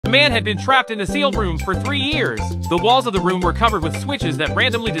man had been trapped in the sealed room for 3 years. The walls of the room were covered with switches that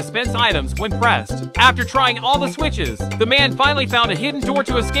randomly dispensed items when pressed. After trying all the switches, the man finally found a hidden door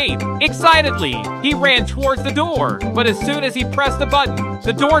to escape. Excitedly, he ran towards the door, but as soon as he pressed the button,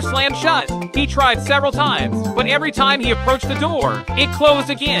 the door slammed shut. He tried several times, but every time he approached the door, it closed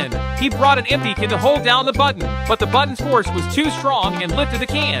again. He brought an empty can to hold down the button, but the button's force was too strong and lifted the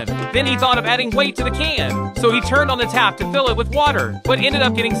can. Then he thought of adding weight to the can, so he turned on the tap to fill it with water, but ended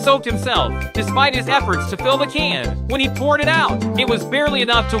up getting soaked himself, despite his efforts to fill the can. When he poured it out, it was barely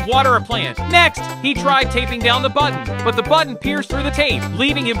enough to water a plant. Next, he tried taping down the button, but the button pierced through the tape,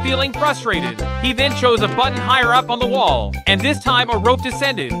 leaving him feeling frustrated. He then chose a button higher up on the wall, and this time a rope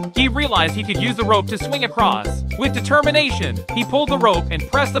descended. He realized he could use the rope to swing across. With determination, he pulled the rope and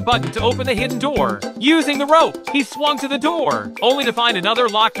pressed the button to open the hidden door. Using the rope, he swung to the door, only to find another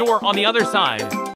locked door on the other side.